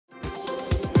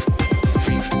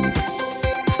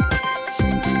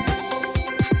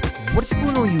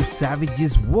on, you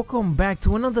savages? Welcome back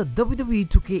to another WWE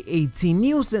 2K18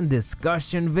 news and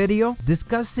discussion video,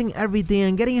 discussing everything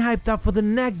and getting hyped up for the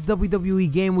next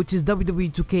WWE game, which is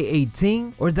WWE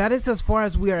 2K18, or that is as far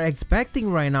as we are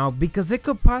expecting right now, because it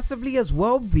could possibly as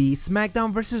well be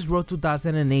Smackdown versus Raw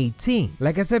 2018.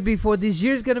 Like I said before, this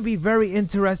year is going to be very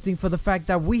interesting for the fact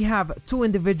that we have two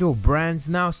individual brands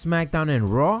now, Smackdown and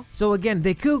Raw. So again,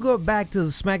 they could go back to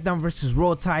the Smackdown versus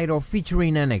Raw title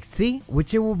featuring NXT,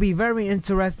 which it will be very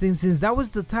interesting since that was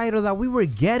the title that we were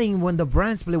getting when the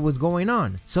brand split was going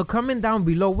on. So comment down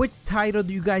below, which title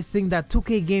do you guys think that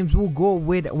 2K Games will go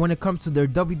with when it comes to their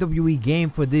WWE game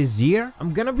for this year?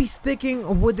 I'm gonna be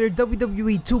sticking with their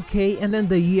WWE 2K and then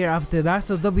the year after that,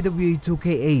 so WWE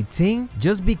 2K18,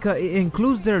 just because it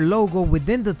includes their logo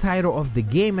within the title of the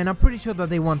game, and I'm pretty sure that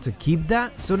they want to keep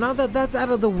that. So now that that's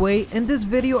out of the way, in this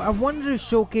video I wanted to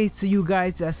showcase to you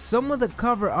guys some of the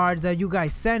cover art that you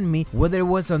guys sent me, whether it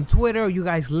was on Twitter or you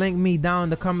guys linked me down in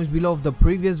the comments below of the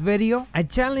previous video. I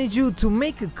challenge you to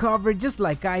make a cover just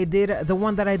like I did. The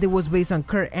one that I did was based on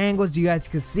Kurt Angle's, you guys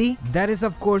could see. That is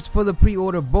of course for the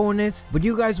pre-order bonus, but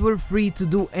you guys were free to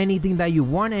do anything that you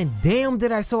want, and damn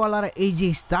did I saw a lot of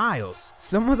AJ Styles.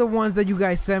 Some of the ones that you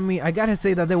guys sent me, I gotta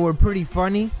say that they were pretty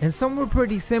funny, and some were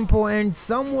pretty simple, and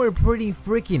some were pretty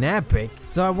freaking epic.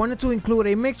 So I wanted to include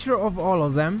a mixture of all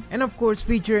of them, and of course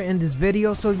feature in this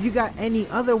video. So if you got any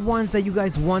other ones that you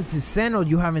guys want to send, or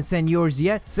you haven't sent yours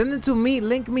yet, send it to me,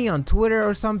 link me on Twitter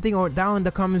or something, or down in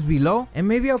the comments below, and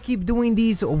maybe I'll keep doing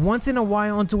these once in a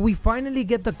while until we finally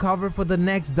get the cover for the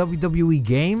next WWE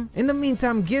game. In the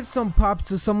meantime, give some props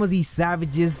to some of these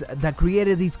savages that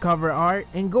created these cover art,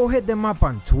 and go hit them up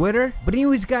on Twitter. But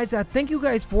anyways guys, I thank you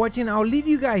guys for watching. I'll leave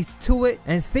you guys to it,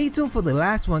 and stay tuned for the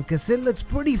last one because it looks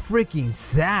pretty freaking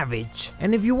savage.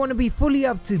 And if you want to be fully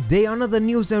up to date on all the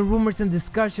news and rumors and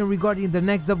discussion regarding the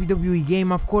next WWE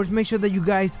game, of course make sure that you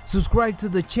guys subscribe to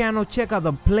the channel. Check out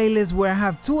the playlist where I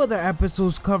have 2 other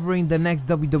episodes covering the next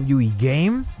WWE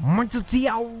game. Macho T,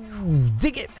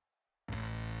 dig it.